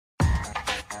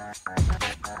What's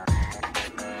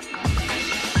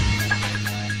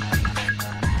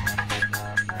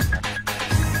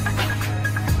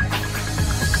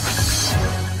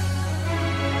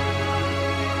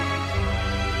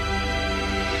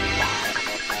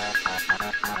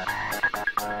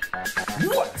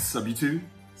up, YouTube?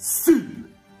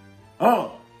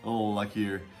 SimplyUnlucky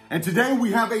here. And today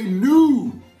we have a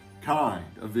new kind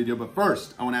of video. But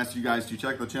first, I want to ask you guys to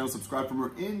check the channel, subscribe for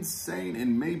more insane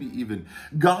and maybe even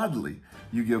godly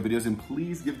Yu-Gi-Oh videos. And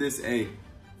please give this a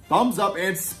thumbs up.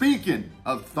 And speaking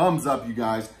of thumbs up, you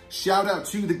guys, shout out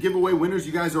to the giveaway winners.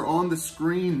 You guys are on the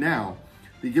screen now.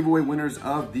 The giveaway winners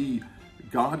of the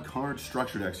God card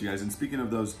structure decks, you guys. And speaking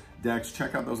of those decks,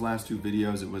 check out those last two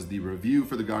videos. It was the review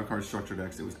for the God card structure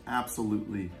decks. It was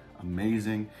absolutely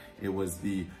amazing. It was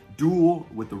the duel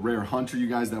with the rare hunter, you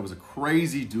guys. That was a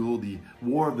crazy duel, the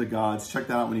War of the Gods. Check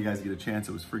that out when you guys get a chance.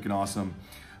 It was freaking awesome.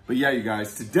 But yeah, you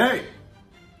guys, today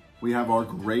we have our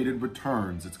graded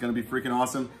returns. It's gonna be freaking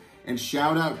awesome. And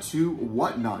shout out to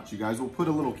Whatnot, you guys. We'll put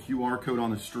a little QR code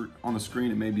on the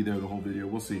screen. It may be there the whole video,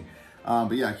 we'll see.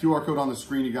 But yeah, QR code on the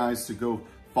screen, you guys, to go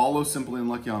follow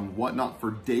SimplyUnlucky on Whatnot for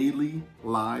daily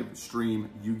live stream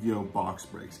Yu-Gi-Oh box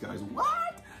breaks, guys. What?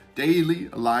 Daily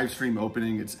live stream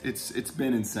opening. It's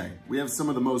been insane. We have some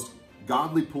of the most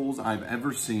godly pulls I've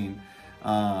ever seen.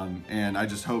 And I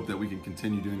just hope that we can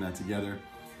continue doing that together.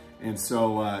 And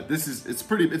so it's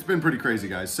been pretty crazy,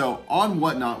 guys. So on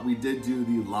Whatnot, we did do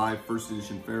the live first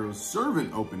edition Pharaoh's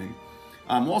Servant opening.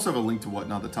 We'll also have a link to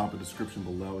Whatnot at the top of the description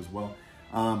below as well.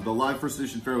 The live first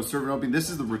edition Pharaoh's Servant opening. This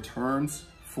is the returns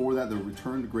for that, the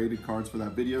returned graded cards for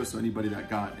that video. So anybody that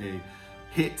got a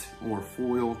hit or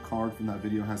foil card from that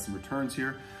video has some returns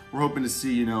here. We're hoping to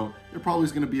see, you know, there probably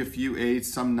is going to be a few 8s,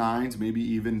 some 9s, maybe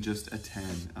even just a 10.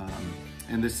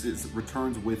 And this is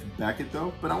returns with Beckett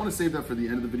though, but I want to save that for the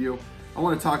end of the video. I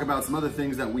want to talk about some other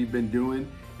things that we've been doing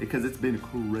because it's been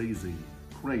crazy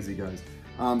guys.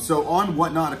 So on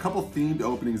Whatnot, a couple themed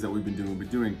openings that we've been doing. We've been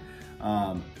doing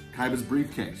KAIBA's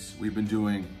briefcase. We've been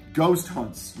doing ghost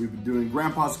hunts. We've been doing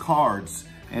Grandpa's cards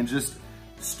and just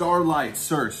Starlight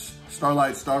Search,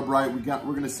 Starlight, Starbright. We're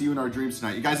gonna see you in our dreams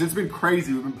tonight. You guys, it's been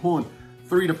crazy. We've been pulling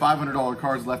 $300 to $500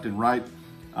 cards left and right.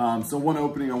 So one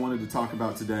opening I wanted to talk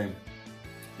about today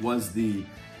was the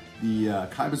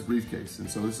KAIBA's briefcase.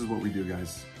 And so this is what we do,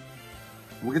 guys.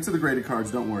 We'll get to the graded cards,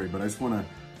 don't worry, but I just wanna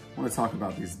talk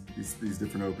about these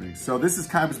different openings. So this is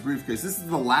KAIBA's briefcase. This is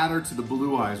the ladder to the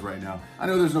blue eyes right now. I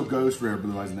know there's no ghost rare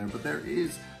blue eyes in there, but there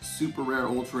is super rare,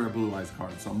 ultra rare blue eyes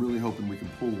cards. So I'm really hoping we can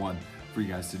pull one for you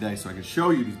guys today so I can show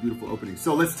you these beautiful openings.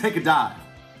 So let's take a dive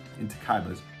into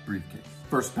KAIBA's briefcase.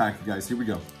 First pack, you guys, here we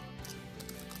go.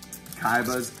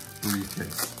 KAIBA's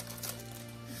briefcase.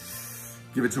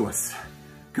 Give it to us.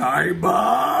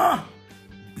 KAIBA!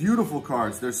 Beautiful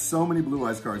cards. There's so many blue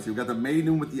eyes cards here. We've got the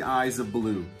Maiden with the Eyes of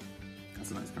Blue.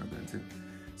 That's a nice card there too.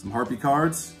 Some Harpy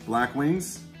cards, Black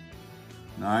Wings.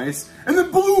 Nice. And then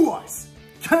Blue Eyes,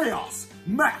 Chaos,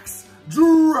 Max,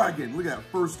 Dragon. Look at that,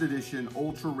 first edition,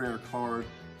 ultra rare card.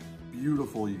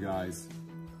 Beautiful, you guys.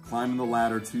 Climbing the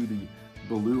ladder to the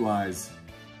Blue Eyes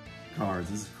cards.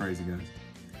 This is crazy, guys.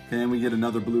 Can we get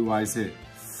another Blue Eyes hit?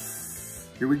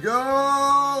 Here we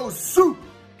go.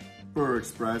 Super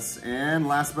Express. And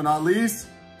last but not least,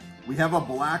 we have a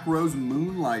Black Rose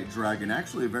Moonlight Dragon.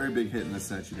 Actually a very big hit in this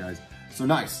set, you guys. So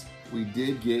nice. We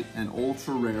did get an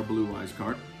ultra rare Blue Eyes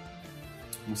card.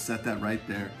 We'll set that right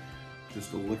there.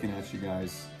 Just looking at you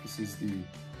guys. This is the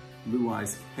Blue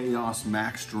Eyes Chaos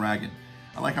Max Dragon.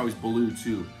 I like how he's blue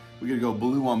too. We're gonna go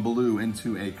blue on blue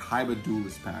into a KAIBA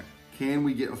Duelist pack. Can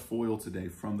we get a foil today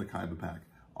from the KAIBA pack?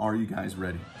 Are you guys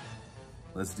ready?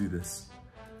 Let's do this.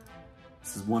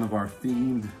 This is one of our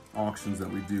themed auctions that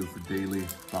we do for daily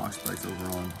box breaks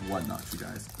over on Whatnot, you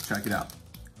guys. Check it out.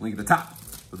 Link at the top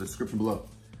of the description below.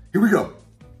 Here we go.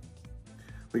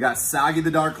 We got Sagi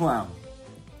the Dark Clown,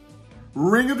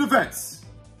 Ring of Defense,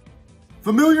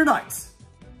 Familiar Knights.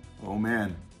 Oh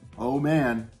man, oh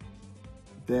man.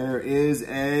 There is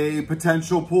a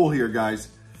potential pull here, guys.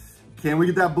 Can we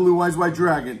get that Blue Eyes White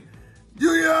Dragon?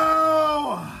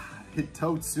 Yu-Gi-Oh!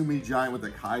 Hitotsumi Giant with a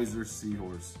Kaiser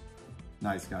Seahorse.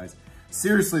 Nice, guys.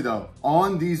 Seriously though,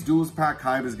 on these Duelist Pack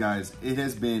KAIBAs, guys, it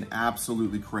has been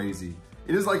absolutely crazy.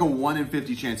 It is like a 1 in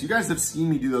 50 chance. You guys have seen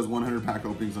me do those 100 pack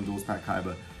openings on Duelist Pack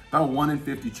KAIBA. About a 1 in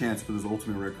 50 chance for those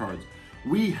ultimate rare cards.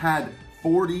 We had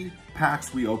 40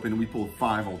 packs we opened and we pulled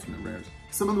 5 ultimate rares.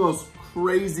 Some of the most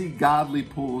crazy godly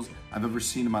pulls I've ever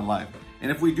seen in my life.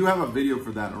 And if we do have a video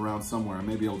for that around somewhere, I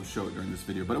may be able to show it during this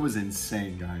video, but it was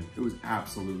insane, guys. It was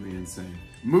absolutely insane.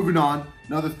 Moving on,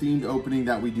 another themed opening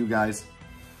that we do, guys,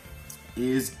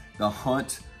 is the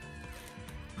Hunt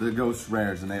the Ghost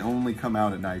Rares, and they only come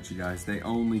out at night, you guys. They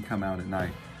only come out at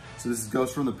night. So this is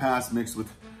Ghost from the Past mixed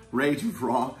with Rage of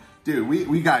Raw. Dude,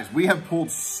 we have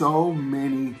pulled so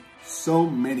many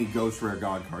Ghost Rare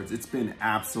God cards. It's been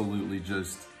absolutely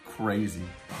just crazy.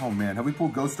 Oh man, have we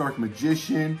pulled Ghost Dark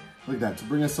Magician? Look at that, to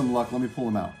bring us some luck, let me pull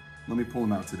him out. Let me pull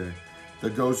him out today. The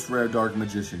Ghost Rare Dark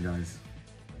Magician, guys.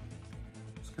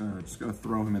 Just gonna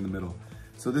throw him in the middle.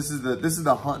 So this is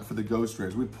the hunt for the Ghost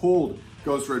Rares. We pulled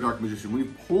Ghost Rare Dark Magician.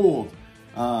 We've pulled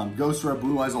Ghost Rare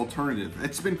Blue Eyes Alternative.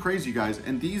 It's been crazy, guys.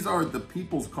 And these are the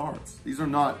people's cards. These are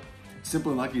not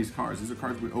Simply Unlucky's cards. These are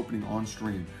cards we're opening on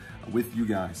stream with you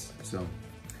guys. So,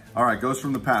 all right, Ghost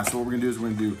from the Past. So what we're gonna do is we're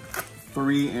gonna do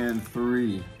 3 and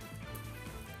 3.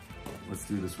 Let's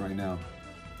do this right now.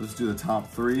 Let's do the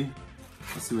top 3.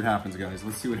 Let's see what happens, guys.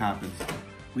 Let's see what happens.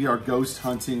 We are ghost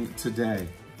hunting today.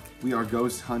 We are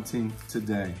ghost hunting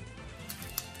today.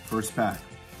 First pack.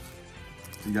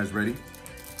 So you guys ready?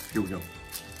 Here we go.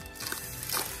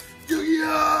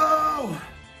 Yo!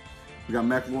 We got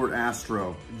Mech Lord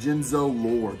Astro, Jinzo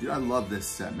Lord. Dude, I love this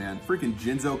set, man. Freaking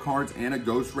Jinzo cards and a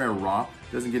Ghost Rare Raw.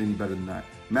 Doesn't get any better than that.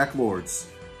 Mech Lords,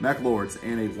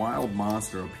 and a Wild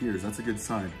Monster appears. That's a good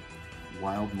sign.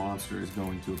 Wild Monster is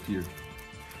going to appear.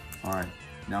 All right,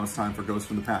 now it's time for Ghost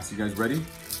from the Past. You guys ready?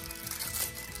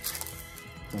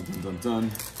 Dun dun dun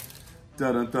dun.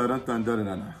 Dun dun dun dun dun dun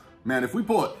dun. Man, if we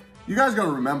pull it, you guys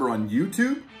gotta remember on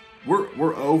YouTube, we're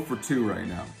 0 for 2 right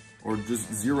now, or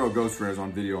just 0 Ghost Rares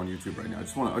on video on YouTube right now. I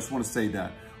just wanna say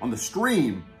that on the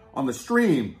stream,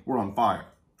 we're on fire.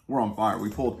 We're on fire. We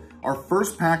pulled our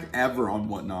first pack ever on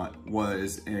Whatnot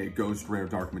was a Ghost Rare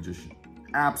Dark Magician.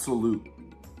 Absolute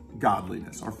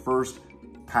godliness. Our first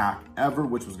pack ever,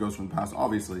 which was Ghost from the Past,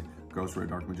 obviously Ghost Rare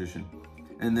Dark Magician.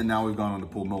 And then now we've gone on to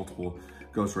pull multiple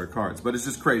Ghost Rare cards. But it's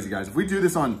just crazy, guys. If we do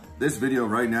this on this video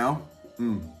right now,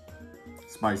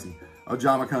 spicy.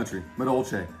 Ojama Country,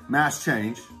 Medolce, Mass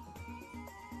Change,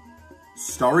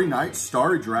 Starry Night,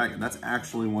 Starry Dragon. That's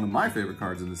actually one of my favorite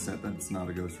cards in the set. That's not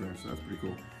a Ghost Rare, so that's pretty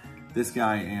cool. This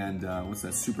guy and, what's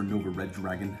that, Supernova Red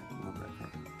Dragon. Love that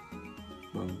card.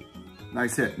 Boom.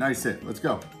 Nice hit, nice hit. Let's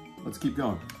go. Let's keep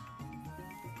going.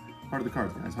 Heart of the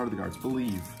cards, guys, heart of the cards.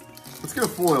 Believe. Let's get a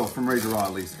foil from Rage of Raw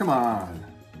at least. Come on.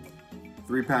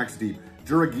 3 packs deep.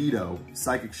 Duragido,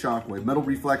 Psychic Shockwave, Metal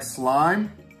Reflex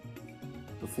Slime,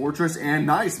 the Fortress, and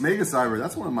nice, Mega Cyber.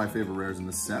 That's one of my favorite rares in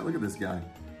the set. Look at this guy.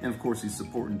 And of course, he's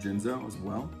supporting Jinzo as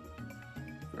well.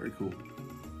 Very cool.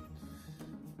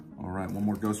 All right, one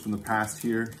more Ghost from the Past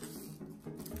here.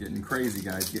 Getting crazy,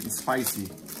 guys, getting spicy.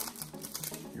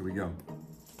 Here we go.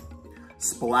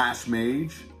 Splash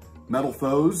Mage, Metal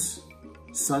Foes,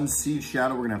 Sunseed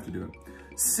Shadow, we're gonna have to do it.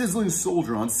 Sizzling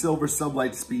Soldier on Silver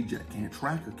Sublight Speed Jet. Can't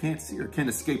track or can't see or can't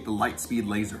escape the light speed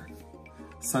laser.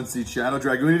 Sunseed Shadow,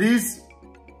 Dragoonities.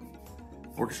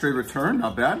 Orchestrated Return,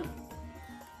 not bad.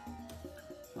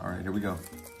 All right, here we go.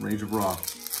 Rage of Raw.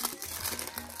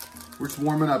 We're just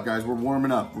warming up, guys. We're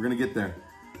warming up. We're gonna get there.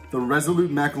 The Resolute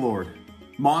Mech Lord.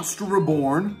 Monster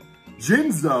Reborn.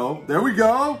 Jinzo, there we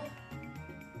go.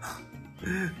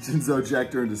 Jinzo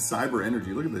Ejector into Cyber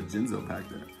Energy. Look at the Jinzo pack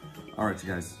there. All right, you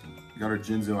guys. We got our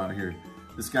Jinzo out here.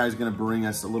 This guy's gonna bring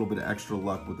us a little bit of extra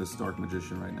luck with this Dark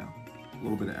Magician right now. A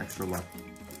little bit of extra luck.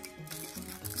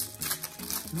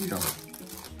 Here we go.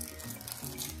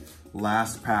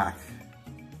 Last pack.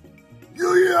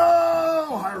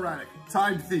 Yo-yo! Hieratic,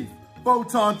 Time Thief,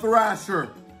 Photon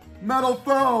Thrasher, Metal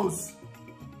Foes.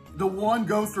 The one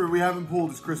Ghost Rare we haven't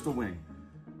pulled is Crystal Wing.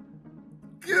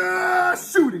 Yeah,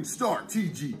 Shooting Star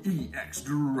TGEX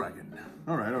Dragon.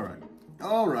 All right, all right.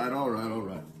 All right, all right, all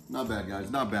right. Not bad,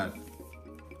 guys, not bad.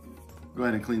 Go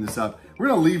ahead and clean this up. We're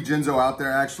gonna leave Jinzo out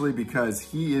there actually because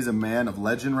he is a man of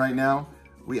legend right now.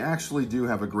 We actually do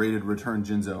have a graded return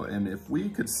Jinzo, and if we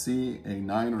could see a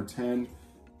 9 or 10,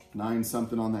 9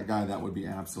 something on that guy, that would be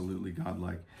absolutely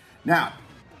godlike. Now,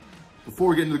 before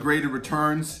we get into the graded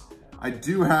returns, I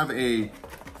do have a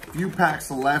few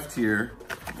packs left here.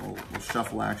 We'll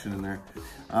shuffle action in there.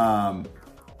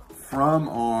 From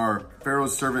our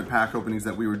Pharaoh's Servant pack openings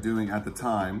that we were doing at the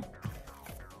time.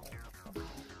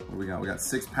 What do we got? We got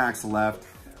 6 packs left.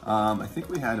 I think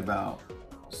we had about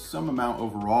some amount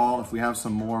overall. If we have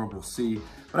some more, we'll see.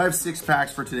 But I have 6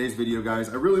 packs for today's video, guys.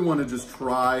 I really want to just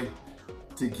try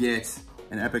to get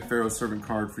an epic Pharaoh's Servant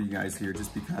card for you guys here,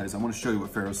 just because I want to show you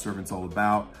what Pharaoh's Servant's all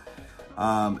about.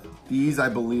 These, I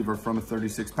believe, are from a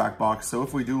 36 pack box. So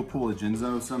if we do pull a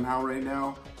Jinzo somehow right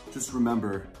now, just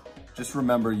remember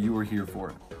you were here for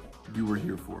it. You were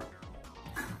here for it.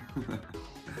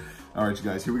 All right, you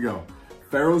guys, here we go.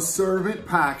 Pharaoh's Servant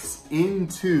packs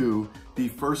into the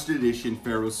first edition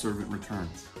Pharaoh's Servant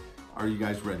returns. Are you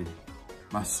guys ready?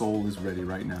 My soul is ready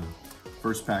right now.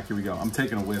 First pack, here we go. I'm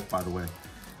taking a whiff, by the way.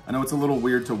 I know it's a little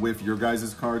weird to whiff your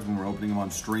guys' cards when we're opening them on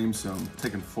stream, so I'm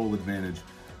taking full advantage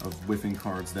of whiffing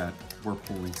cards that we're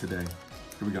pulling today.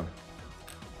 Here we go.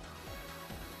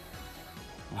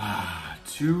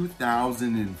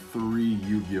 2003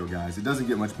 Yu-Gi-Oh, guys. It doesn't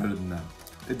get much better than that.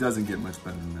 It doesn't get much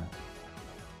better than that.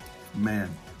 Man,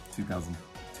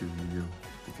 2002 Yu-Gi-Oh.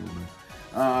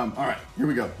 All right, here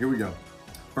we go, here we go.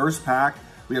 First pack,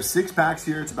 we have 6 packs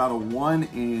here. It's about a 1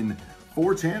 in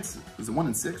 4 chance. Is it 1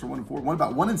 in 6 or 1 in 4?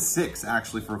 About 1 in 6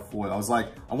 actually for a foil. I was like,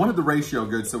 I wanted the ratio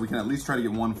good so we can at least try to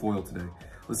get 1 foil today.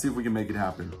 Let's see if we can make it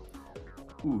happen.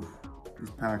 Ooh, these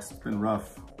packs, it's been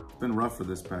rough. It's been rough for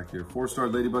this pack here. 4-star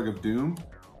Ladybug of Doom,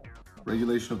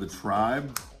 Regulation of the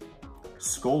Tribe,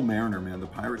 Skull Mariner, man, the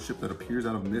pirate ship that appears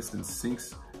out of mist and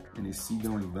sinks in a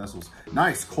seagoing vessels.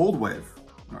 Nice, Cold Wave.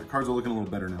 All right, cards are looking a little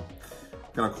better now.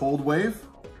 Got a Cold Wave,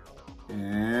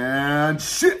 and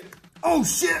shit! Oh,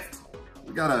 shift!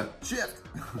 We got a shift.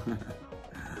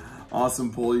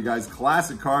 Awesome pull, you guys.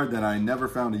 Classic card that I never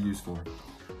found a use for.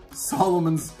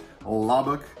 Solomon's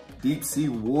Labuk, Deep Sea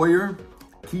Warrior,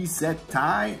 Kiset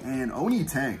Tai, and Oni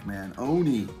Tank, man.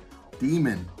 Oni,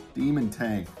 Demon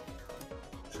Tank.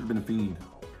 Should have been a Fiend.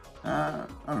 I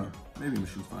don't know, maybe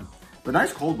Machine's fine. But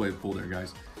nice Cold Wave pull there,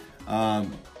 guys.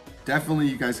 Definitely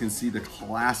you guys can see the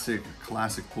classic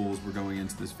pulls we're going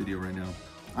into this video right now.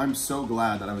 I'm so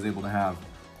glad that I was able to have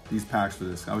these packs for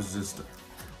this.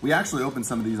 We actually opened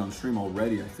some of these on stream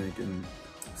already, I think, and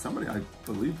somebody, I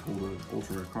believe, pulled an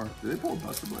ultra rare card. Did they pull a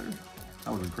Buster Blader?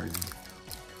 That would have been crazy.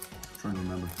 I'm trying to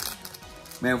remember.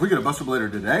 Man, if we get a Buster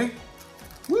Blader today,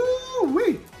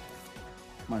 woo-wee!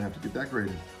 Might have to get that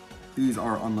graded. These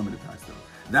are unlimited packs, though.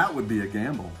 That would be a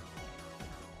gamble.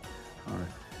 All right.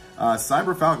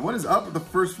 Cyber Falcon, what is up with the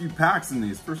first few packs in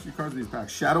these? First few cards in these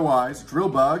packs. Shadow Eyes, Drill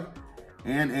Bug,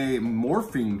 and a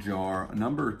Morphing Jar,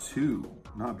 number 2.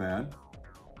 Not bad.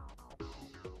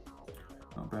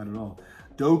 Not bad at all.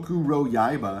 Doku Ro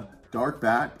Yaiba, Dark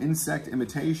Bat, Insect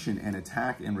Imitation, and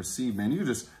Attack and Receive. Man, you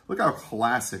just, look how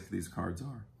classic these cards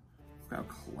are. Look how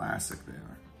classic they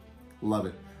are. Love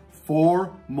it.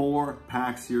 4 more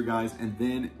packs here, guys, and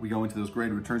then we go into those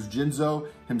great returns. Jinzo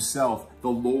himself, the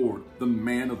Lord, the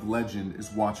man of legend,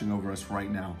 is watching over us right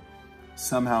now,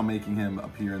 somehow making him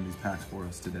appear in these packs for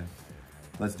us today.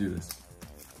 Let's do this.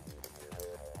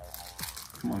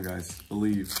 Come on, guys.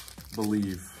 Believe,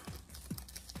 believe,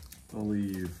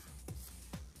 believe.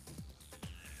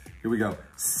 Here we go.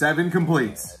 7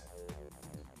 completes.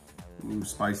 Ooh,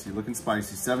 spicy, looking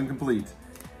spicy. 7 complete.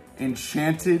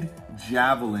 Enchanted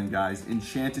Javelin, guys.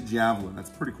 Enchanted Javelin. That's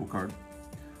a pretty cool card.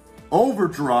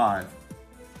 Overdrive.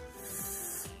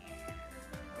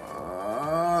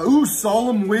 Ooh,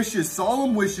 Solemn Wishes.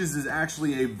 Solemn Wishes is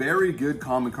actually a very good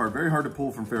common card. Very hard to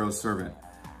pull from Pharaoh's Servant.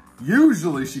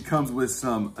 Usually she comes with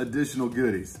some additional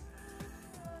goodies.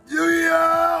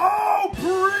 Yeah! Oh,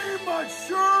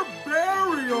 Premature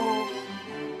Burial.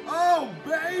 Oh,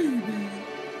 baby.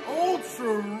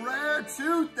 Ultra Rare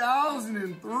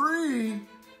 2003.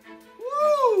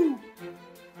 Woo!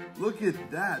 Look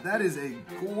at that. That is a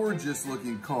gorgeous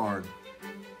looking card.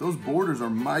 Those borders are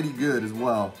mighty good as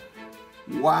well.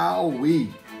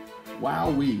 Wowee.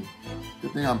 Wowee.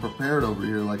 Good thing I'm prepared over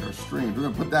here like our streams. We're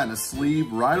gonna put that in a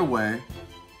sleeve right away.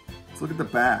 Let's look at the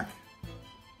back.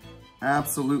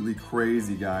 Absolutely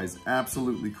crazy, guys.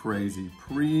 Absolutely crazy.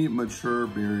 Premature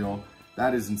Burial.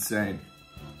 That is insane.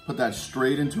 Put that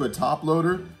straight into a top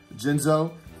loader.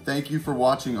 Jinzo, thank you for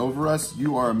watching over us.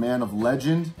 You are a man of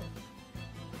legend.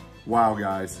 Wow,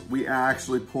 guys. We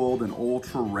actually pulled an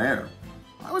ultra rare.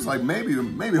 I was like, maybe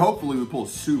hopefully we pull a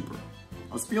super.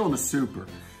 I was feeling a super,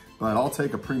 but I'll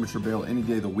take a Premature Burial any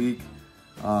day of the week.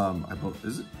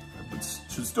 Is it? It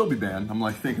should still be banned. I'm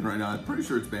like thinking right now, I'm pretty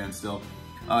sure it's banned still.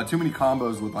 Too many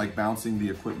combos with like bouncing the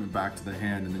equipment back to the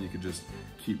hand, and then you could just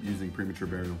keep using Premature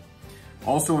Burial.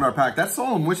 Also in our pack, that's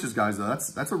Solemn Wishes, guys, though.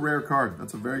 That's a rare card.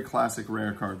 That's a very classic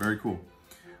rare card. Very cool.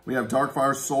 We have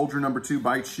Darkfire Soldier number 2,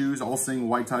 Bite Shoes, All Sing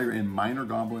White Tiger, and Minor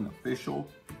Goblin Official.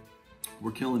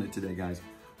 We're killing it today, guys.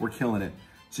 We're killing it.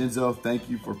 Jinzo, thank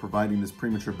you for providing this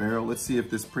Premature Burial. Let's see if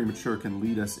this Premature can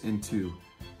lead us into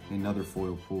another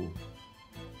foil pool.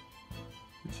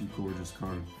 It's a gorgeous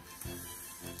card.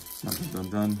 Dun dun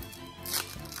dun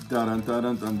dun dun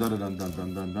dun dun dun dun dun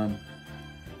dun dun dun.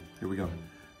 Here we go.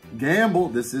 Gamble.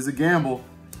 This is a gamble.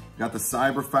 Got the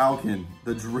Cyber Falcon,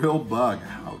 the Drill Bug.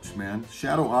 Ouch, man.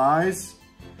 Shadow Eyes,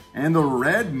 and the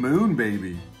Red Moon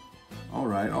Baby. All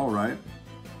right, all right.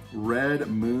 Red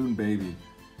Moon Baby.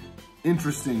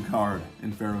 Interesting card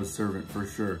in Pharaoh's Servant for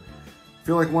sure. I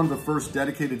feel like one of the first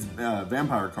dedicated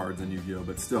vampire cards in Yu-Gi-Oh,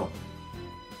 but still.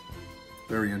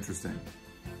 Very interesting.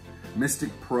 Mystic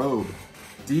Probe,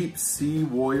 Deep Sea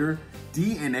Warrior,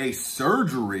 DNA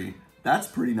Surgery. That's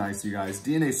pretty nice, you guys.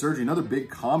 DNA Surgery, another big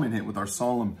common hit with our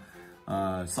Solemn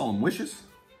Wishes.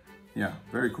 Yeah,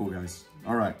 very cool, guys.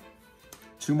 All right,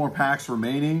 2 more packs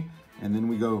remaining, and then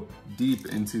we go deep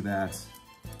into that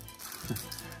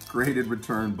graded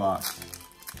return box.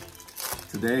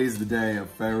 Today's the day of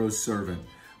Pharaoh's Servant.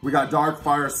 We got Dark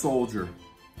Fire Soldier,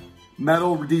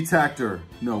 Metal Detector,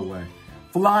 no way,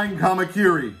 Flying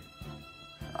Kamakiri.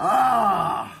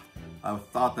 I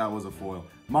thought that was a foil.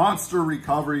 Monster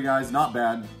Recovery, guys, not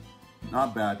bad,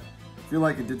 not bad. I feel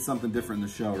like it did something different in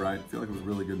the show, right? I feel like it was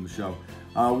really good in the show.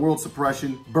 World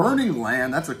Suppression, Burning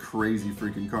Land, that's a crazy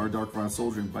freaking card. Dark Fire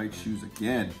Soldier and Bike Shoes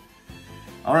again.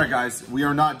 All right, guys, we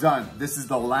are not done. This is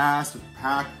the last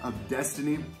pack of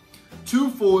Destiny.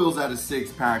 2 foils out of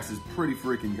 6 packs is pretty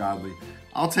freaking godly.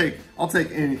 I'll take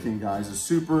anything, guys. A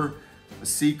super, a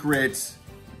secret,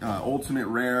 ultimate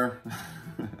rare.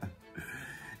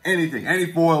 Anything,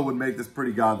 any foil would make this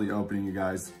pretty godly opening, you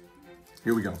guys.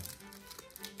 Here we go.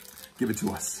 Give it to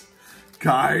us.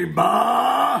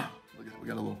 KAIBA! Look at that, we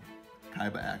got a little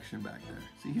KAIBA action back there.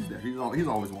 See, he's there, he's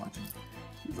always watching.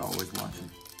 He's always watching.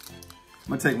 I'm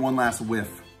gonna take one last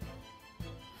whiff.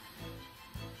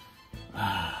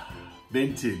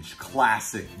 Vintage,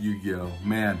 classic Yu-Gi-Oh!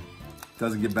 Man,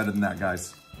 doesn't get better than that,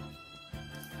 guys.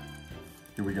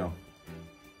 Here we go.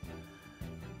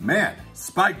 Man,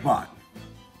 Spikebot.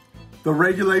 The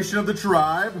Regulation of the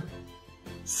Tribe.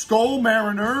 Skull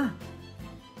Mariner.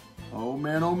 Oh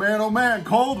man, oh man, oh man.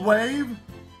 Cold Wave.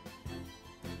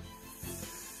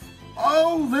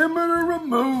 Oh, Limiter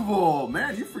Removal.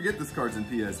 Man, you forget this card's in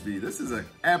PSV. This is an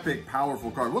epic, powerful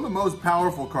card. One of the most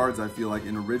powerful cards, I feel like,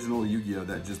 in original Yu-Gi-Oh!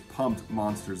 That just pumped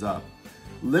monsters up.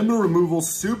 Limiter Removal,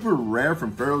 super rare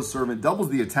from Pharaoh's Servant. Doubles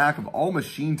the attack of all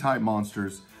machine-type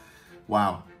monsters.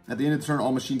 Wow. At the end of the turn,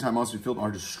 all machine-type monsters in the field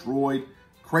are destroyed.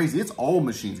 Crazy. It's all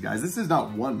machines, guys. This is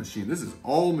not one machine. This is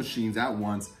all machines at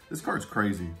once. This card's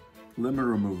crazy. Limiter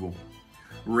Removal.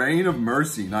 Reign of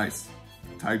Mercy. Nice.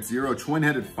 Type 0,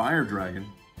 Twin-Headed Fire Dragon.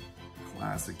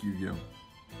 Classic Yu-Gi-Oh!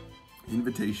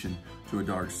 Invitation to a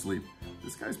Dark Sleep.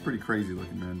 This guy's pretty crazy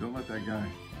looking, man. Don't let that guy,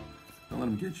 don't let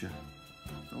him get you.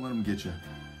 Don't let him get you.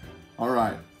 All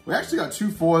right. We actually got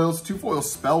 2 foil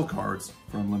spell cards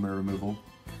from Limiter Removal.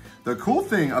 The cool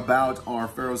thing about our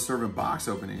Pharaoh's Servant box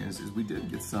opening is we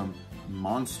did get some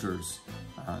monsters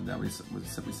that we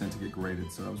simply sent to get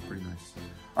graded, so that was pretty nice.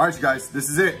 All right, you guys, this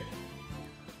is it.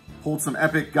 Pulled some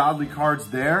epic godly cards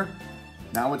there.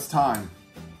 Now it's time.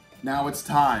 Now it's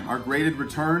time. Our graded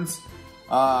returns.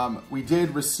 We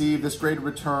did receive this graded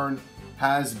return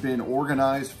has been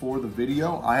organized for the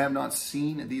video. I have not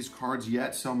seen these cards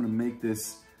yet, so I'm gonna make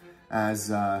this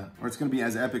as, or it's gonna be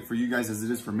as epic for you guys as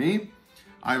it is for me.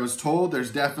 I was told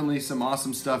there's definitely some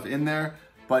awesome stuff in there,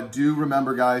 but do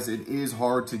remember, guys, it is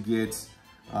hard to get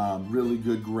really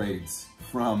good grades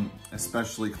from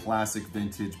especially classic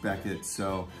vintage Beckett.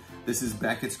 So this is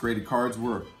Beckett's graded cards.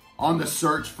 We're on the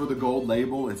search for the gold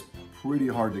label. It's pretty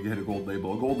hard to get a gold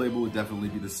label. A gold label would definitely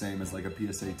be the same as like a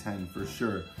PSA 10 for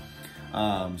sure.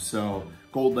 So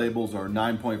gold labels are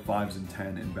 9.5s and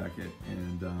 10 in Beckett.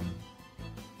 And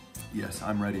yes,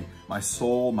 I'm ready. My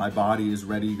soul, my body is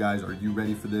ready, you guys. Are you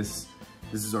ready for this?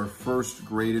 This is our first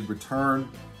graded return.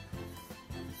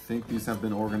 I think these have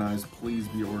been organized. Please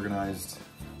be organized.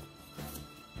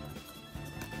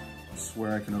 I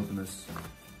swear I can open this.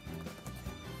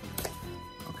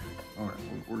 Okay, all right.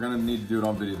 We're gonna need to do it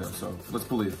on video though, so let's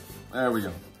believe. There we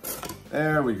go.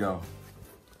 There we go.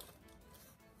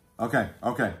 Okay,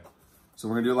 okay. So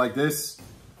we're gonna do it like this.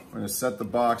 We're gonna set the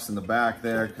box in the back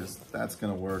there because that's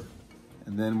gonna work.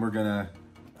 And then we're gonna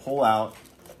pull out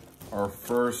our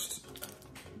first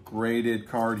graded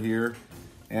card here.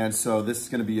 And so this is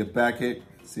gonna be a Beckett.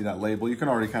 See that label? You can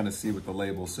already kind of see with the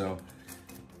label. So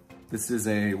this is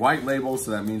a white label,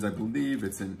 so that means I believe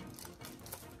it's an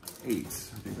 8.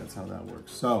 I think that's how that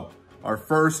works. So our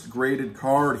first graded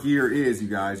card here is, you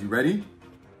guys, you ready?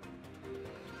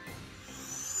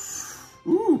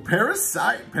 Ooh,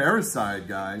 Parasite,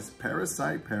 guys.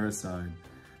 Parasite.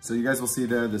 So you guys will see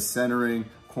there the centering,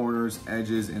 corners,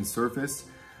 edges, and surface.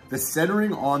 The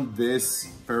centering on this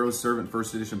Pharaoh's Servant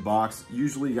first edition box,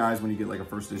 usually guys, when you get like a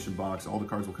first edition box, all the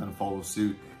cards will kind of follow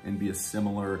suit and be have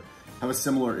similar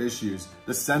issues.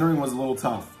 The centering was a little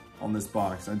tough on this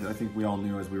box. I think we all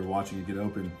knew as we were watching it get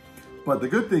open. But the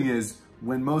good thing is,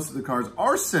 when most of the cards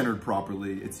are centered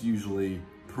properly, it's usually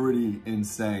pretty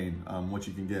insane what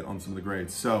you can get on some of the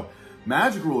grades. So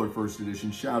Magic Ruler first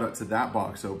edition, shout out to that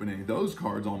box opening. Those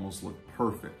cards almost look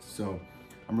perfect. So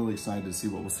I'm really excited to see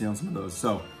what we'll see on some of those.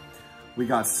 So We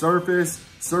got Surface.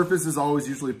 Surface is always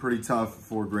usually pretty tough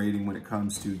for grading when it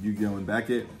comes to Yu-Gi-Oh! And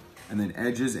Beckett. And then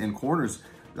edges and corners.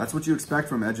 That's what you expect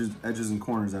from edges and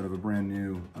corners out of a brand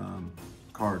new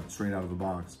card straight out of the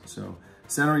box. So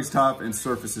centering's tough and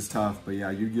surface is tough, but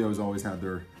yeah, Yu-Gi-Oh's always had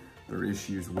their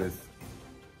issues with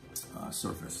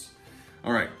surface.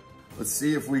 All right, let's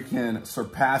see if we can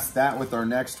surpass that with our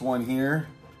next one here.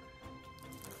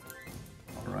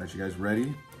 All right, you guys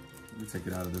ready? Let me take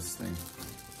it out of this thing.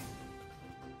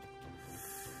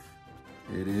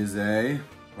 It is a,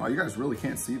 wow, you guys really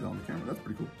can't see that on the camera. That's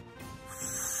pretty cool.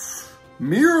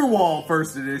 Mirror Wall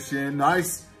first edition.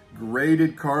 Nice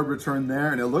graded card return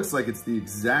there. And it looks like it's the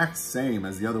exact same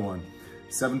as the other one.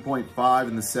 7.5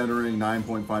 in the centering,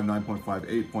 9.5,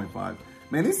 9.5, 8.5.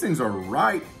 Man, these things are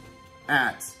right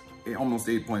at almost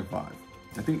 8.5.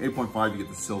 I think 8.5 you get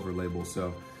the silver label.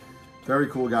 So very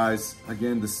cool, guys.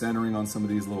 Again, the centering on some of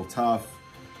these a little tough.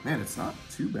 Man, it's not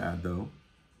too bad though.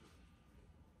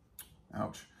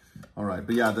 Ouch. All right,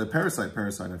 but yeah, the Parasite,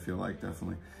 I feel like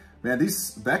definitely. Man,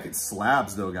 these Beckett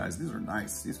slabs though, guys, these are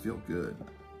nice. These feel good.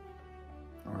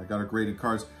 All right, got our graded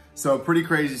cards. So pretty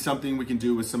crazy, something we can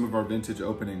do with some of our vintage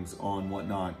openings on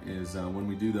Whatnot is when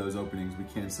we do those openings, we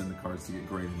can send the cards to get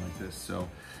graded like this. So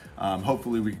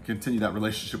hopefully we can continue that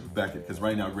relationship with Beckett, because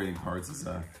right now grading cards is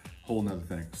a whole nother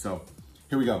thing. So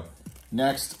here we go.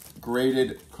 Next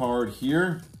graded card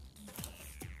here.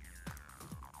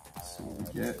 Let's see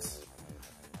what we get.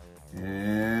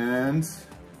 And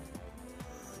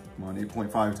come on,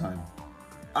 8.5 time.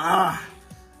 Ah,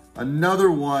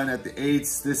 another one at the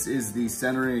 8s. This is the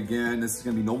centering again. This is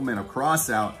gonna be Nobleman of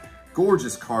Crossout.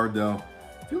 Gorgeous card though.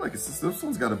 I feel like this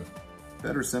one's got a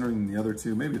better centering than the other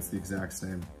two. Maybe it's the exact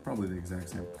same, probably the exact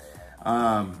same.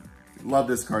 Love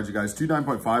this card, you guys. Two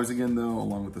 9.5s again though,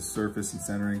 along with the surface and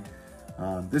centering.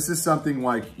 This is something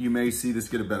like you may see this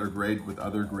get a better grade with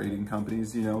other grading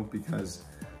companies, you know, because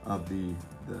of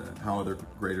how other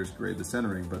graders grade the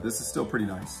centering, but this is still pretty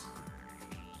nice.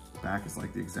 Back is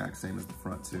like the exact same as the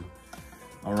front too.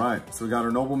 All right, so we got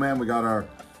our Nobleman, we got our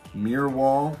Mirror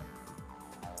Wall.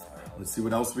 Let's see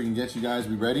what else we can get, you guys.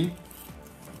 We ready?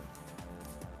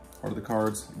 Part of the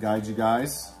cards guide you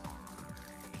guys.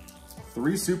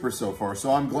 3 supers so far,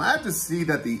 so I'm glad to see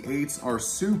that the 8s are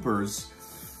supers.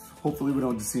 Hopefully we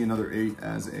don't see another 8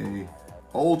 as a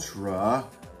ultra.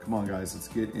 Come on, guys, let's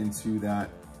get into that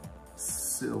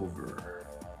silver.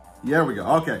 There we go.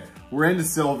 Okay, we're into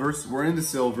silvers. So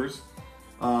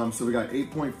we got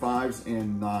 8.5s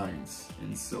and 9s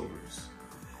in silvers.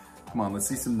 Come on, let's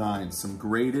see some 9s. Some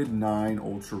graded 9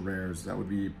 ultra rares. That would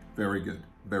be very good.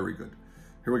 Very good.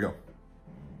 Here we go.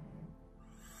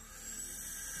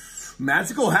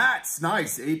 Magical Hats.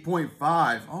 Nice.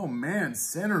 8.5. Oh, man.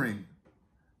 Centering.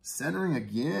 Centering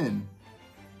again.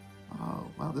 Oh,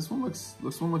 wow. This one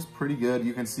looks pretty good.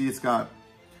 You can see it's got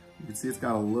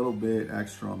a little bit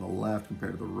extra on the left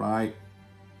compared to the right.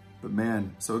 But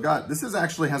man, so this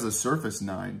actually has a surface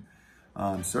 9.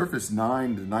 Surface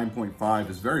 9 to 9.5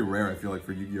 is very rare, I feel like,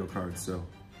 for Yu-Gi-Oh cards. So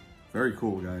very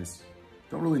cool, guys.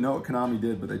 Don't really know what Konami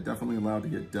did, but they definitely allowed to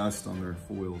get dust on their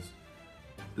foils.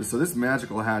 So this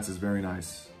Magical Hats is very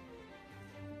nice.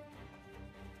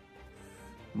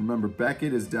 Remember,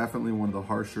 Beckett is definitely one of the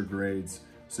harsher grades.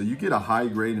 So you get a high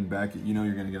grade in Beckett, you know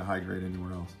you're gonna get a high grade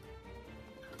anywhere else.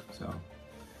 So,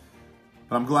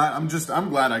 but I'm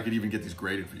glad I could even get these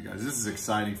graded for you guys. This is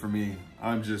exciting for me.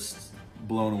 I'm just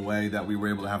blown away that we were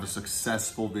able to have a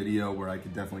successful video where I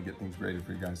could definitely get things graded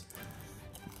for you guys.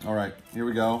 All right, here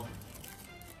we go.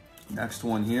 Next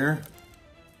one here.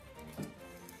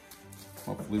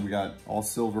 Hopefully we got all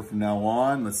silver from now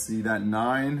on. Let's see that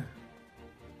 9.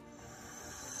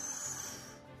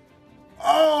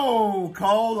 Oh,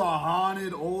 Call the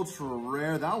Haunted Ultra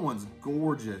Rare. That one's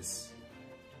gorgeous.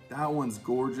 That one's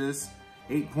gorgeous.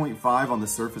 8.5 on the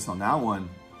surface on that one.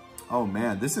 Oh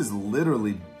man, this is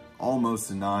literally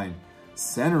almost a 9.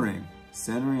 Centering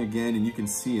again, and you can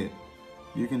see it.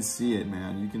 You can see it,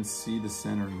 man. You can see the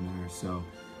centering there. So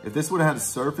if this would have had a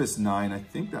surface 9, I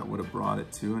think that would have brought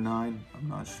it to a 9. I'm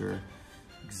not sure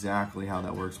exactly how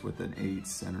that works with an 8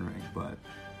 centering, but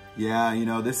yeah, you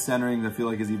know, this centering I feel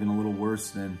like is even a little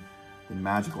worse than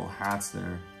Magical Hats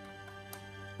there.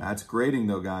 That's grading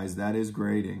though, guys. That is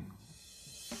grading.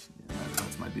 Yeah,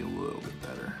 that might be a little bit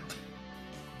better.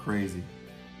 Crazy.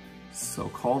 So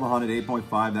Call the Haunted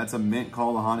 8.5. That's a mint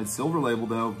Call the Haunted silver label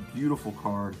though. Beautiful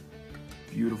card.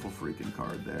 Beautiful freaking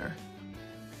card there.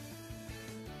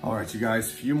 All right, you guys,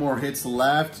 a few more hits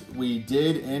left. We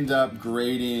did end up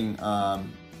grading.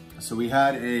 So we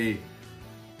had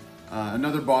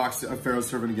another box of Pharaoh's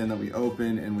Servant again that we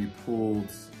opened, and we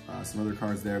pulled some other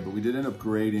cards there, but we did end up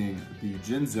grading the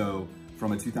Jinzo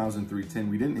from a 2003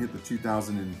 tin. We didn't hit the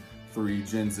 2003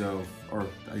 Jinzo, or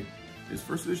is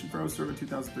first edition Pharaoh served in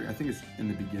 2003? I think it's in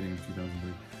the beginning of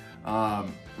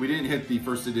 2003. We didn't hit the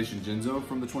first edition Jinzo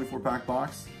from the 24-pack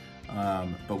box,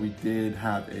 but we did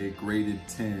have a graded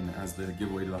tin as the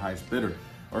giveaway to the highest bidder,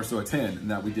 or so a tin, and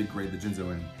that we did grade the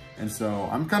Jinzo in. And so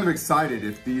I'm kind of excited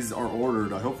if these are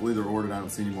ordered. Hopefully they're ordered. I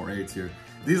don't see any more 8s here.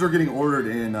 These are getting ordered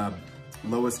in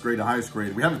lowest grade to highest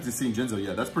grade. We haven't seen Jinzo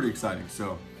yet. That's pretty exciting.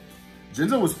 So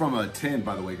Jinzo was from a tin,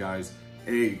 by the way, guys.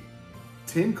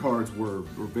 Tin cards were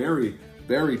very,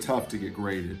 very tough to get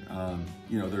graded.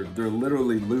 You know, they're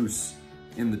literally loose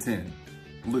in the tin,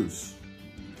 loose.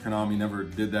 Konami never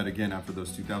did that again after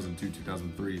those 2002,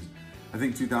 2003s. I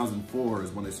think 2004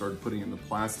 is when they started putting in the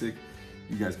plastic.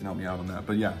 You guys can help me out on that.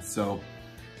 But yeah, so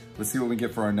let's see what we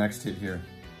get for our next hit here.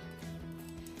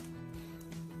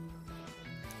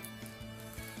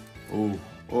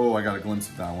 Oh, I got a glimpse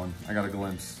of that one. I got a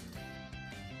glimpse.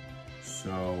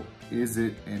 So is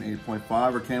it an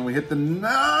 8.5 or can we hit the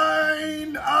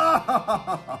 9?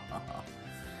 Ah!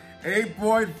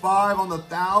 8.5 on the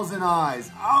Thousand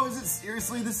Eyes. Oh, is it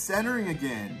seriously the centering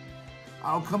again?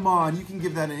 Oh, come on. You can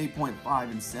give that an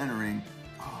 8.5 in centering.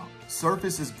 Oh,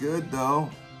 surface is good, though.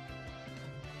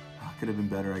 Oh, could have been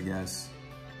better, I guess.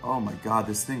 Oh, my God.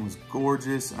 This thing was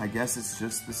gorgeous. I guess it's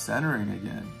just the centering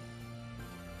again.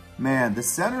 Man, the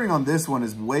centering on this one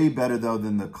is way better, though,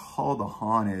 than the Call the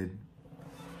Haunted.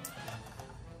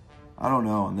 I don't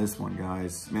know on this one,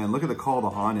 guys. Man, look at the Call the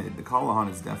Haunted. The Call the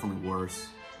Haunted is definitely worse.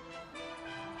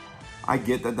 I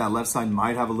get that that left side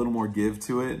might have a little more give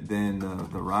to it than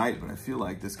the right, but I feel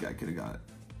like this guy could have got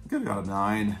a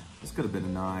 9. This could have been a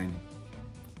 9.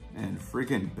 And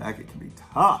freaking Beckett can be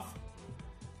tough.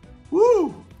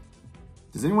 Woo!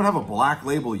 Does anyone have a black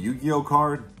label Yu-Gi-Oh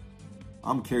card?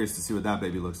 I'm curious to see what that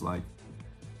baby looks like.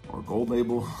 Or gold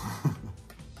label.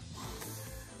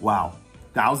 Wow.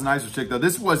 Thousand Eyes was chick though.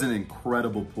 This was an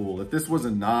incredible pool. If this was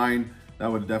a 9,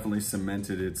 that would have definitely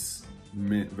cemented its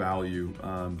mint value.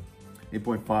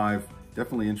 8.5,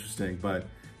 definitely interesting, but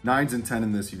 9s and 10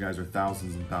 in this, you guys, are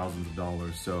thousands and thousands of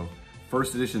dollars. So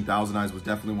first edition Thousand Eyes was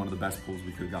definitely one of the best pulls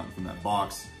we could have gotten from that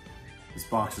box. This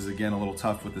box is, again, a little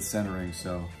tough with the centering,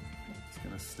 so it's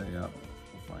gonna stay up.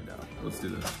 We'll find out. Let's do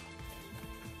this.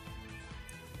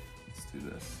 Let's do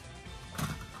this.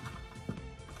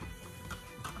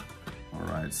 All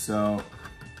right, so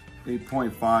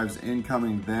 8.5's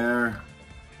incoming there.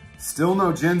 Still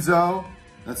no Jinzo.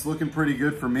 That's looking pretty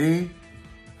good for me.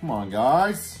 Come on,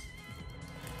 guys.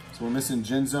 So we're missing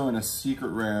Jinzo and a secret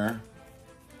rare.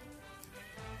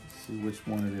 Let's see which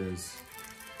one it is.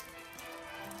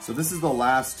 So this is the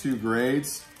last 2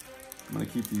 grades. I'm gonna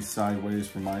keep these sideways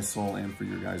for my soul and for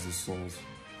your guys' souls.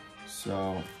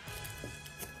 So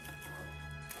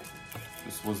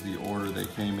this was the order they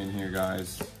came in here,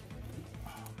 guys.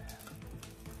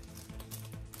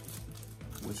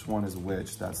 Which one is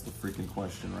which? That's the freaking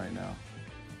question right now.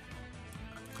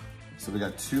 So we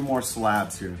got 2 more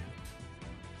slabs here.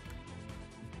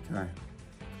 Okay.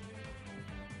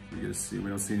 We gotta see, we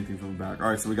don't see anything from the back. All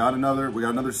right, so we got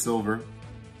another silver.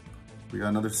 We got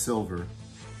another silver.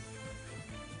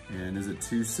 And is it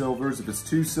 2 silvers? If it's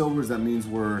 2 silvers, that means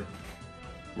we're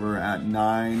at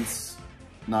 9s.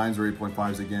 9s or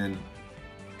 8.5s again.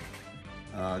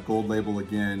 Gold label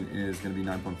again is gonna be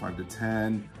 9.5 to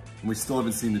 10. And we still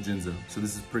haven't seen the Jinzo. So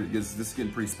this is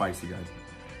getting pretty spicy, guys.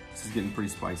 This is getting pretty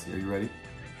spicy. Are you ready?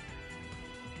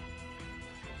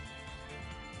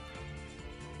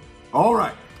 All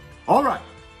right. All right.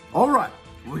 All right.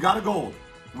 We got a gold.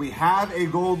 We have a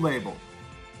gold label.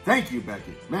 Thank you,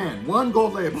 Becky. Man, 1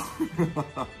 gold label.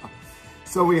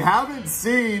 So we haven't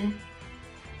seen...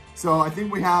 So I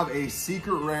think we have a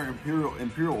secret rare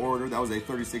Imperial Order. That was a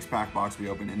 36-pack box we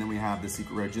opened. And then we have the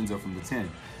secret rare Jinzo from the tin.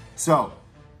 So,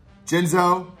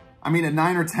 Jinzo... I mean, a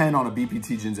 9 or 10 on a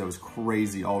BPT Jinzo is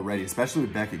crazy already, especially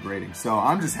with Beckett grading. So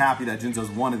I'm just happy that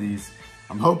Jinzo's one of these.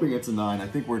 I'm hoping it's a 9. I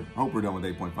think hope we're done with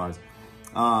 8.5s.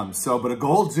 But a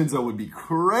gold Jinzo would be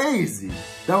crazy.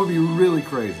 That would be really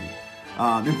crazy.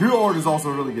 Imperial Order is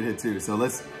also a really good hit too. So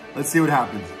let's see what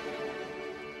happens.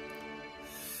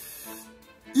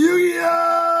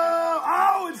 Yu-Gi-Oh!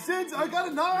 Oh, it's Jinzo. I got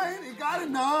a 9. It got a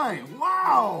 9.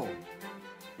 Wow.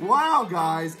 Wow,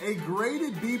 guys, a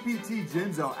graded BPT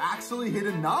Jinzo actually hit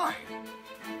a 9.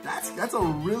 That's a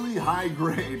really high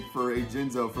grade for a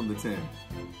Jinzo from the tin.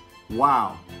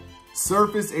 Wow.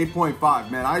 Surface 8.5.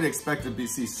 Man, I'd expect to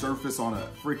see surface on a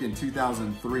freaking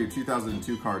 2003 or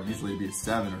 2002 card. Usually it'd be a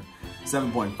 7 or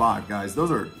 7.5, guys.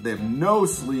 They have no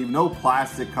sleeve, no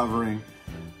plastic covering.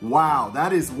 Wow,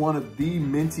 that is one of the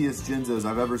mintiest Jinzos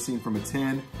I've ever seen from a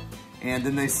tin. And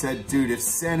then they said, dude, if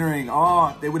centering,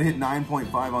 oh, they would have hit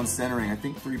 9.5 on centering. I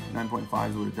think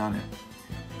 9.5s would have done it.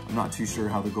 I'm not too sure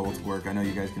how the golds work. I know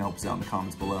you guys can help us out in the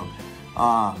comments below.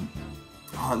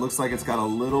 It looks like it's got a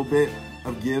little bit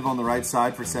of give on the right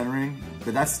side for centering,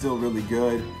 but that's still really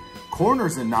good.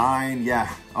 Corner's a 9,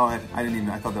 yeah. Oh, I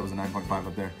thought that was a 9.5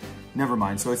 up there. Never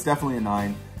mind, so it's definitely a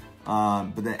 9.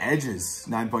 But the edges,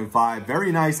 9.5.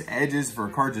 Very nice edges for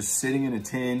a car just sitting in a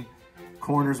tin.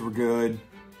 Corners were good.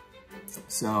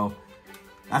 So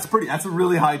that's a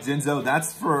really high Jinzo.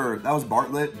 That was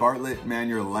Bartlett. Bartlett, man,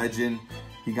 you're a legend.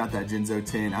 He got that Jinzo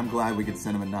tin. I'm glad we could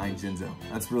send him a 9 Jinzo.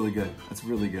 That's really good. That's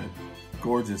really good.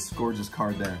 Gorgeous, gorgeous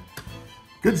card there.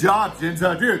 Good job,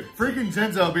 Jinzo. Dude, freaking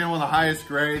Jinzo being one of the highest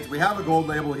grades. We have a gold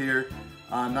label here,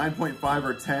 9.5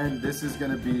 or 10. This is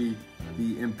gonna be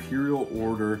the Imperial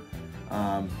Order.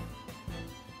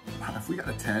 If we got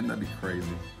a 10, that'd be crazy.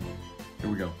 Here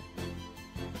we go.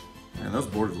 Man, those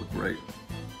borders look great.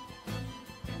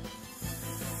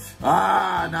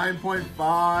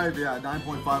 9.5. Yeah,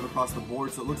 9.5 across the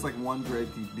board. So it looks like one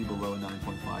grade can be below a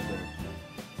 9.5 there.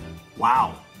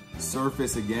 Wow.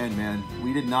 Surface again, man.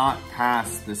 We did not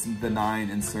pass the 9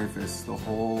 in surface the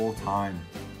whole time.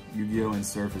 Yu-Gi-Oh! In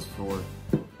surface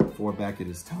for Beckett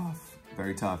is tough.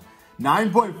 Very tough.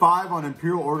 9.5 on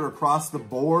Imperial Order across the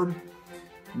board.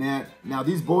 Now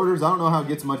these borders, I don't know how it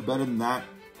gets much better than that.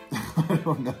 I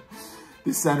don't know.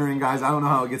 These centering guys, I don't know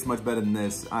how it gets much better than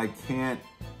this. I can't,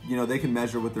 you know, they can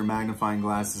measure with their magnifying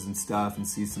glasses and stuff and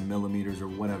see some millimeters or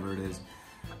whatever it is.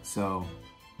 So,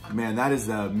 man, that is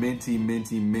a minty,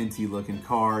 minty, minty looking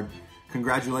card.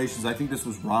 Congratulations. I think this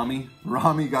was Rami.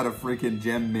 Rami got a freaking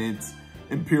gem mint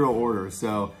Imperial Order.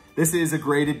 So this is a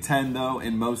graded 10 though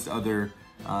in most other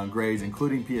grades,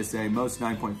 including PSA. Most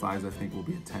 9.5s I think will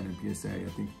be a 10 in PSA. I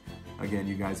think, again,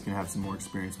 you guys can have some more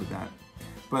experience with that.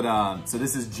 But, so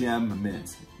this is gem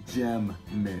mint. Gem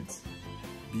mint.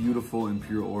 Beautiful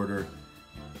Imperial Order.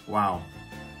 Wow.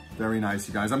 Very nice,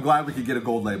 you guys. I'm glad we could get a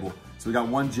gold label. So we got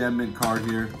one gem mint card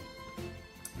here.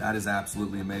 That is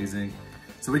absolutely amazing.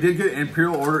 So we did get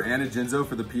Imperial Order and a Jinzo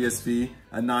for the PSV.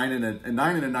 A 9 and a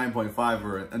 9.5,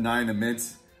 or a 9 a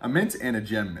mint and a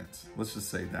gem mint. Let's just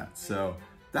say that. So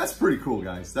that's pretty cool,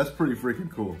 guys. That's pretty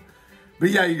freaking cool. But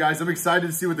yeah, you guys, I'm excited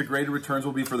to see what the graded returns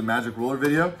will be for the Magic Ruler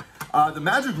video. The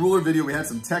Magic Ruler video, we had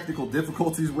some technical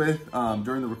difficulties with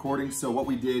during the recording. So what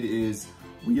we did is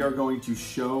we are going to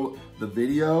show the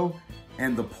video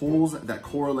and the pulls that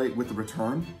correlate with the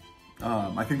return.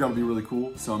 I think that'll be really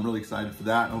cool. So I'm really excited for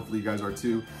that. Hopefully you guys are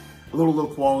too. A little low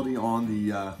quality on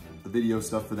the video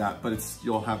stuff for that, but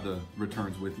you'll have the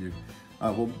returns with you.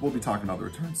 We'll be talking about the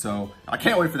return. So I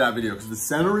can't wait for that video because the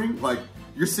centering, like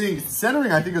you're seeing,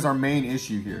 centering I think is our main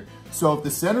issue here. So if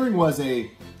the centering was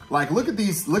look at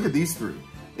these three.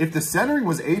 If the centering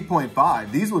was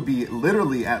 8.5, these would be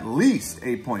literally at least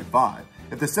 8.5.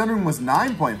 If the centering was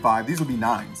 9.5, these would be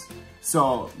 9s.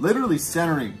 So literally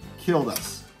centering killed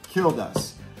us.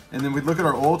 And then we look at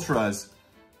our ultras.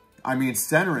 I mean,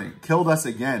 centering killed us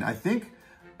again. I think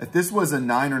if this was a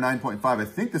 9 or 9.5, I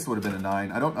think this would have been a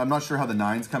 9. I'm not sure how the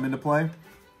 9s come into play.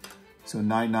 So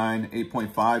 9, 9,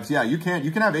 8.5s. Yeah, you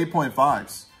can have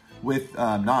 8.5s with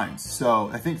 9s. So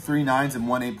I think 3 9s and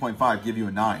 1 8.5 give you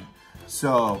a 9.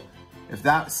 So if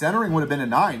that centering would have been a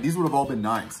 9, these would have all been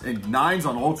 9s. And 9s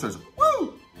on ultras,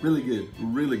 woo! Really good,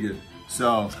 really good.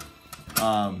 So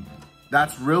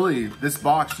that's really, this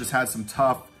box just has some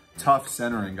tough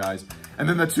centering, guys. And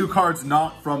then the 2 cards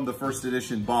not from the first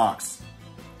edition box,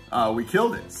 we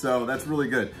killed it. So that's really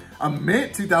good. A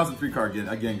mint 2003 card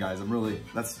again, guys.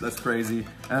 That's crazy.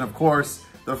 And of course,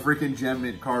 the freaking gem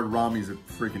mint card, Rami's a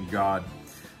freaking god.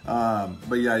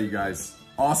 But yeah, you guys,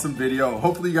 awesome video.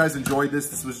 Hopefully you guys enjoyed this.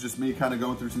 This was just me kind of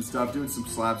going through some stuff, doing some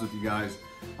slabs with you guys.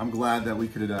 I'm glad that we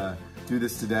could do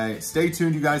this today. Stay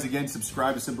tuned, you guys. Again,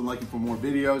 subscribe to SimplyUnlucky for more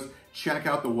videos. Check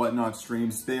out the Whatnot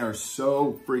streams. They are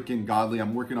so freaking godly.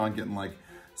 I'm working on getting like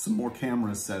some more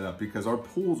cameras set up because our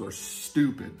pools are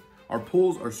stupid. Our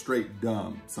pools are straight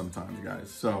dumb sometimes,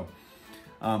 guys. So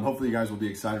hopefully you guys will be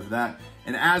excited for that.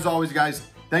 And as always, guys,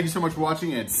 thank you so much for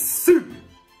watching, and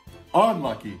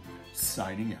SimplyUnlucky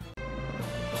signing out.